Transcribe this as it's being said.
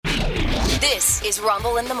This is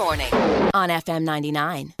Rumble in the Morning on FM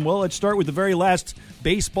 99. Well, let's start with the very last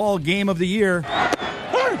baseball game of the year. It's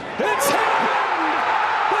happened!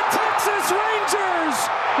 The Texas Rangers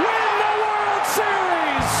win the World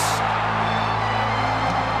Series!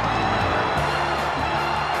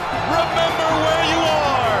 Remember where you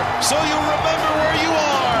are, so you remember where you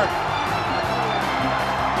are.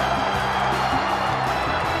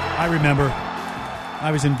 I remember. I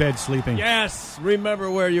was in bed sleeping. Yes, remember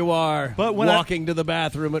where you are. But when walking to the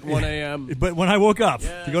bathroom at 1 a.m. But when I woke up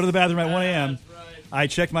to go to the bathroom at 1 a.m., I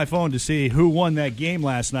checked my phone to see who won that game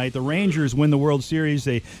last night. The Rangers win the World Series.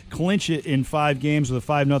 They clinch it in 5 games with a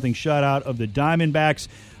 5-0 shutout of the Diamondbacks.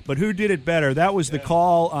 But who did it better? That was the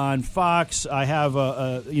call on Fox. I have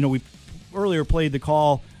we earlier played the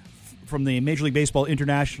call from the Major League Baseball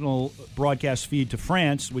International broadcast feed to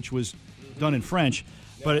France, which was done in French.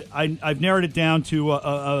 But I've narrowed it down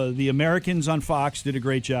to the Americans on Fox did a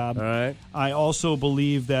great job. All right. I also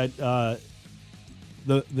believe that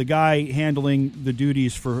the guy handling the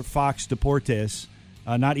duties for Fox Deportes,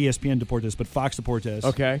 not ESPN Deportes, but Fox Deportes,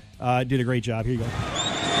 did a great job. Here you go.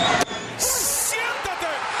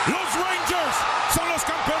 Siéntate! Los Rangers son los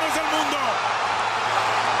campeones del mundo.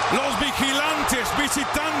 Los vigilantes,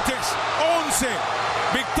 visitantes, 11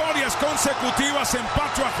 victorias consecutivas en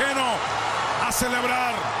patio ajeno. A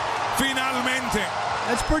celebrar, finalmente.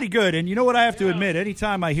 That's pretty good. And you know what I have to admit?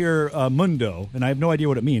 Anytime I hear mundo, and I have no idea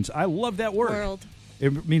what it means, I love that word. World.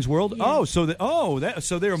 It means world? Yeah. So they're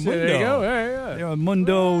mundo. There you go. Yeah. They're a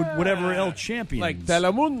mundo, whatever, El champions. Like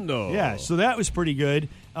Telemundo. Yeah, so that was pretty good.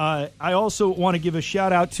 I also want to give a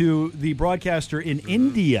shout-out to the broadcaster in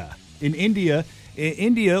India. In India,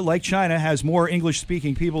 like China, has more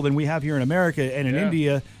English-speaking people than we have here in America. And in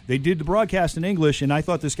India, they did the broadcast in English, and I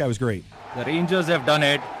thought this guy was great. The Rangers have done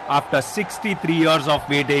it. After 63 years of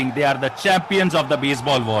waiting, they are the champions of the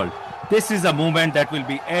baseball world. This is a moment that will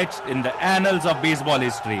be etched in the annals of baseball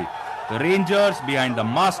history. The Rangers behind the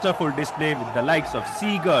masterful display with the likes of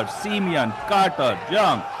Seager, Simeon, Carter,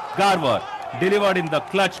 Young, Garver, delivered in the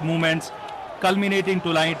clutch moments, culminating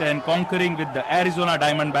tonight and conquering with the Arizona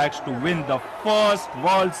Diamondbacks to win the first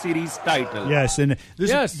World Series title. Yes, and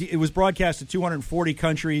it was broadcast in 240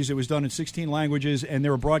 countries. It was done in 16 languages, and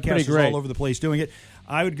there were broadcasters all over the place doing it.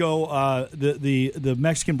 I would go the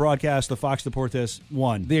Mexican broadcast, the Fox Deportes,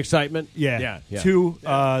 1. The excitement? Yeah. 2,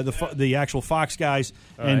 the actual Fox guys,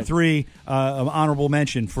 and 3, honorable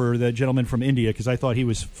mention for the gentleman from India, because I thought he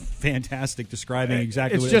was fantastic describing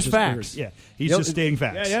exactly what it is. It's just facts. Yeah, he's just stating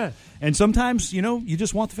facts. Yeah. And sometimes, you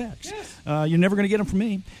just want the facts. Yes. You're never going to get them from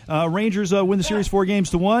me. Rangers win the series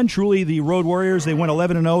 4-1. Truly, the Road Warriors, they went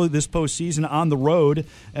 11-0 this postseason on the road.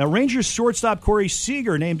 Rangers shortstop Corey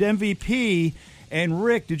Seager named MVP. And,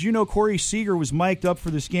 Rick, did you know Corey Seager was mic'd up for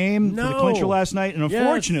this game, for the clincher last night? And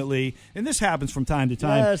unfortunately, and this happens from time to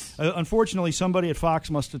time, unfortunately somebody at Fox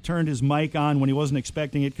must have turned his mic on when he wasn't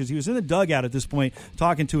expecting it because he was in the dugout at this point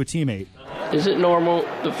talking to a teammate. Is it normal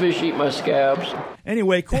the fish eat my scabs?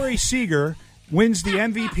 Anyway, Corey Seager wins the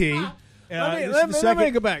MVP. Let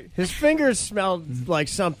me go back. His fingers smelled like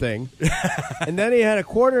something, and then he had a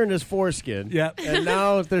quarter in his foreskin. Yeah, and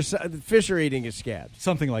now fish are eating his scabs.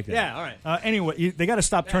 Something like that. Yeah, all right. Anyway, they got to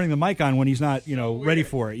stop turning the mic on when he's not, ready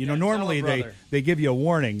for it. Normally they give you a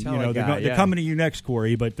warning. They're coming to you next,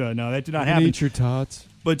 Corey. But no, that did not happen. Eat your tots.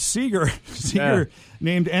 But Seager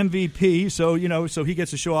named MVP, so he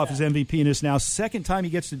gets to show off his MVP-ness now. Second time he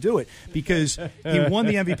gets to do it because he won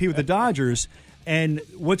the MVP with the Dodgers. And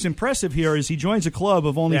what's impressive here is he joins a club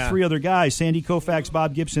of only 3 other guys, Sandy Koufax,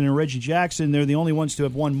 Bob Gibson, and Reggie Jackson. They're the only ones to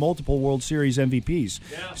have won multiple World Series MVPs.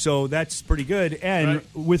 Yeah. So that's pretty good. And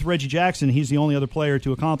with Reggie Jackson, he's the only other player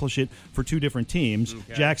to accomplish it for 2 different teams.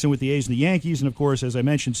 Okay. Jackson with the A's and the Yankees, and, of course, as I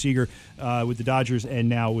mentioned, Seager with the Dodgers and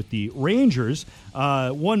now with the Rangers.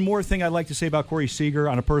 One more thing I'd like to say about Corey Seager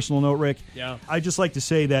on a personal note, Rick. Yeah. I'd just like to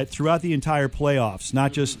say that throughout the entire playoffs,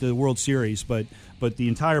 not just the World Series, but the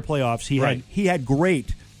entire playoffs, he had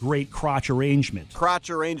great crotch arrangement.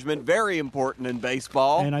 Crotch arrangement, very important in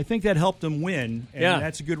baseball. And I think that helped him win. And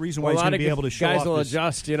that's a good reason why he's going to be able to show off this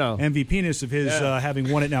MVP-ness of his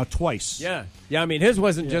having won it now twice. Yeah. I mean, his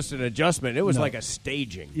wasn't just an adjustment. It was like a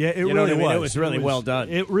staging. Yeah, it really was. It was really well done.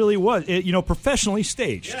 It really was. Professionally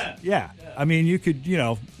staged. Yeah. I mean, you could,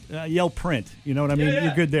 yell print. You know what I mean?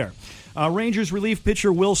 You're good there. Rangers relief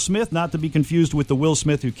pitcher Will Smith, not to be confused with the Will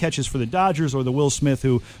Smith who catches for the Dodgers or the Will Smith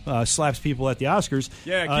who slaps people at the Oscars.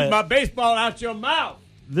 Yeah, keep my baseball out your mouth.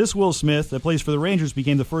 This Will Smith that plays for the Rangers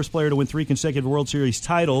became the first player to win 3 consecutive World Series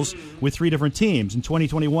titles with 3 different teams. In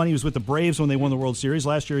 2021, he was with the Braves when they won the World Series.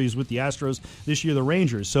 Last year, he was with the Astros. This year, the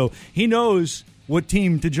Rangers. So he knows what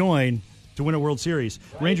team to join to to win a World Series.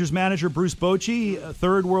 Rangers manager Bruce Bochy,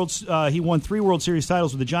 he won 3 World Series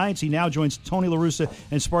titles with the Giants. He now joins Tony La Russa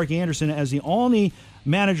and Sparky Anderson as the only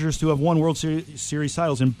managers to have won World Series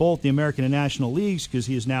titles in both the American and National Leagues, because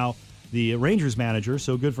he is now the Rangers manager,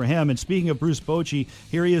 so good for him. And speaking of Bruce Bochy,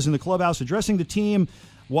 here he is in the clubhouse addressing the team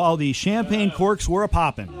while the champagne corks were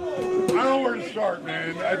a-popping. I don't know where to start,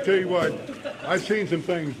 man. I tell you what, I've seen some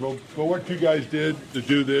things, but what you guys did to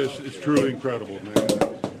do this is truly incredible, man.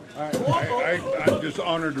 I'm just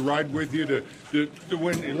honored to ride with you to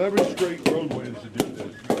win 11 straight road wins to do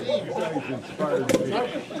this. You guys inspired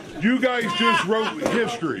me. You guys just wrote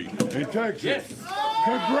history in Texas. Yes.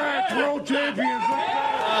 Congrats, world champions.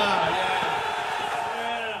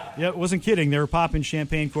 Yeah, it wasn't kidding. They were popping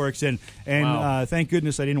champagne corks, and wow. Thank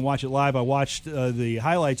goodness I didn't watch it live. I watched the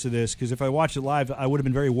highlights of this, because if I watched it live, I would have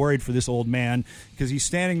been very worried for this old man, because he's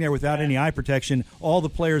standing there without any eye protection. All the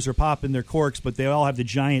players are popping their corks, but they all have the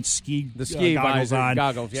giant ski goggles on.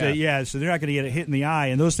 So they're not going to get a hit in the eye,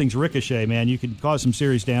 and those things ricochet, man. You can cause some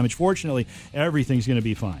serious damage. Fortunately, everything's going to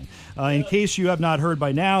be fine. In case you have not heard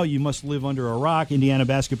by now, you must live under a rock. Indiana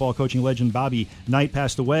basketball coaching legend Bobby Knight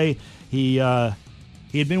passed away. He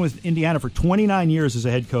had been with Indiana for 29 years as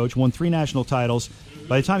a head coach, won 3 national titles.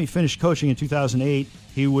 By the time he finished coaching in 2008,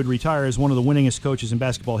 he would retire as one of the winningest coaches in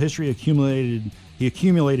basketball history. He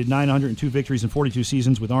accumulated 902 victories in 42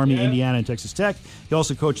 seasons with Army, Indiana, and Texas Tech. He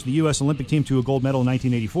also coached the U.S. Olympic team to a gold medal in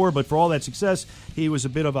 1984. But for all that success, he was a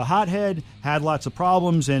bit of a hothead, had lots of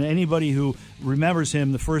problems, and anybody who remembers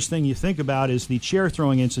him, the first thing you think about is the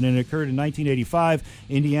chair-throwing incident. It occurred in 1985,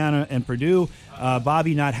 Indiana and Purdue.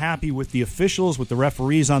 Bobby not happy with the officials, with the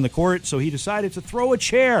referees on the court, so he decided to throw a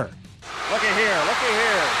chair. Look at here.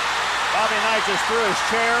 Bobby Knight just threw his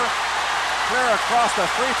chair clear across the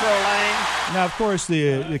free throw lane. Now, of course,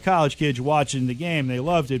 the college kids watching the game, they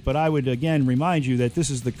loved it, but I would, again, remind you that this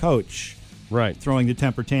is the coach throwing the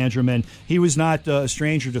temper tantrum, and he was not a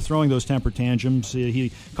stranger to throwing those temper tantrums.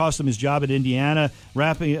 He cost him his job at Indiana,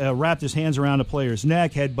 wrapped his hands around a player's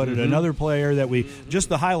neck, headbutted another player that just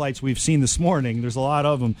the highlights we've seen this morning, there's a lot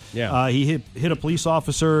of them. Yeah. He hit a police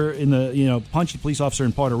officer punched a police officer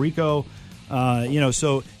in Puerto Rico.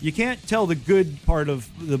 So you can't tell the good part of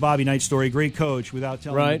the Bobby Knight story, great coach, without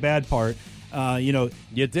telling the bad part. You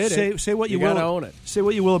did it. Say what you will. Gotta own it. Say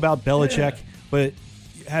what you will about Belichick, but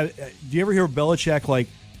do you ever hear Belichick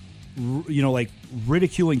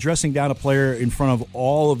ridiculing, dressing down a player in front of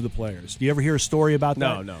all of the players? Do you ever hear a story about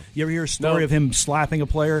that? No. You ever hear a story of him slapping a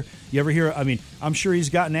player? You ever hear? I mean, I'm sure he's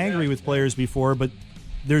gotten angry with players before, but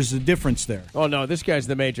there's a difference there. Oh no, this guy's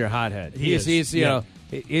the major hothead. He's the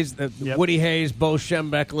Woody Hayes, Bo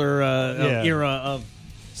Schembechler era of.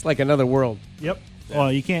 It's like another world. Yep.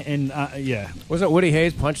 Well, you can't. And wasn't Woody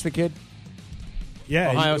Hayes punched the kid?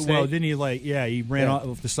 Yeah. Ohio State? Well, didn't he? He ran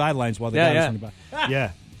off the sidelines while the guy was running by.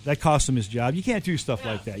 Yeah. That cost him his job. You can't do stuff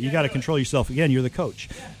like that. You got to control yourself. Again, you're the coach.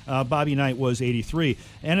 Bobby Knight was 83.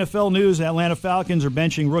 NFL news: Atlanta Falcons are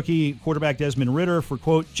benching rookie quarterback Desmond Ridder for,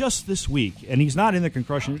 quote, just this week. And he's not in the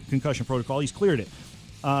concussion protocol. He's cleared it.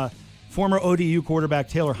 Former ODU quarterback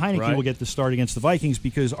Taylor Heineke will get the start against the Vikings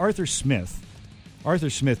because Arthur Smith,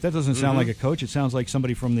 that doesn't sound like a coach. It sounds like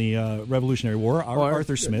somebody from the Revolutionary War.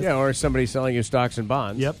 Arthur Smith. Yeah, or somebody selling you stocks and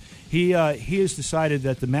bonds. Yep. He has decided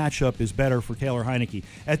that the matchup is better for Taylor Heineke.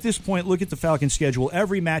 At this point, look at the Falcons' schedule.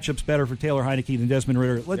 Every matchup's better for Taylor Heineke than Desmond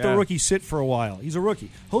Ridder. Let the rookie sit for a while. He's a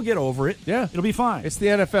rookie. He'll get over it. Yeah. It'll be fine. It's the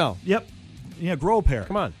NFL. Yep. Yeah, grow a pair.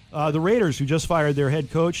 Come on. The Raiders, who just fired their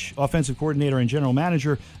head coach, offensive coordinator, and general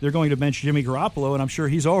manager, they're going to bench Jimmy Garoppolo, and I'm sure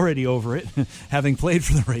he's already over it, having played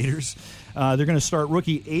for the Raiders. They're going to start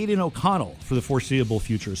rookie Aiden O'Connell for the foreseeable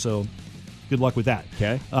future, so good luck with that.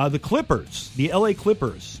 Okay. The Clippers, the L.A.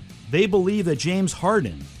 Clippers, they believe that James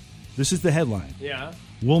Harden, this is the headline,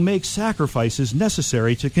 will make sacrifices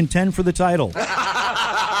necessary to contend for the title.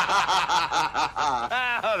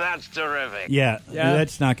 Oh, that's terrific. Yeah,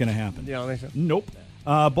 that's not going to happen. You don't think so? Nope.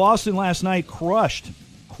 Boston last night crushed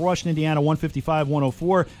Indiana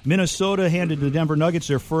 155-104. Minnesota handed the Denver Nuggets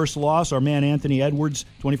their first loss. Our man Anthony Edwards,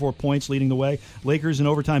 24 points, leading the way. Lakers in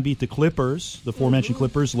overtime beat the Clippers, the aforementioned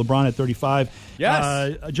Clippers. LeBron at 35.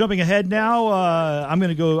 Yes. Jumping ahead now, I'm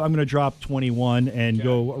going to drop 21 and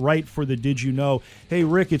go right for the Did You Know. Hey,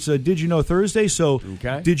 Rick, it's a Did You Know Thursday, so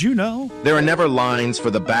Did you know? There are never lines for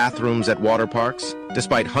the bathrooms at water parks,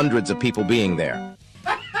 despite hundreds of people being there.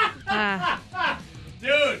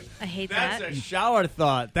 Dude, I hate that's that. a shower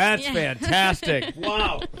thought. That's fantastic.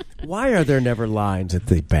 Wow. Why are there never lines at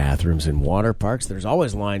the bathrooms in water parks? There's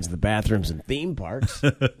always lines at the bathrooms in theme parks.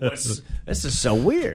 This is so weird.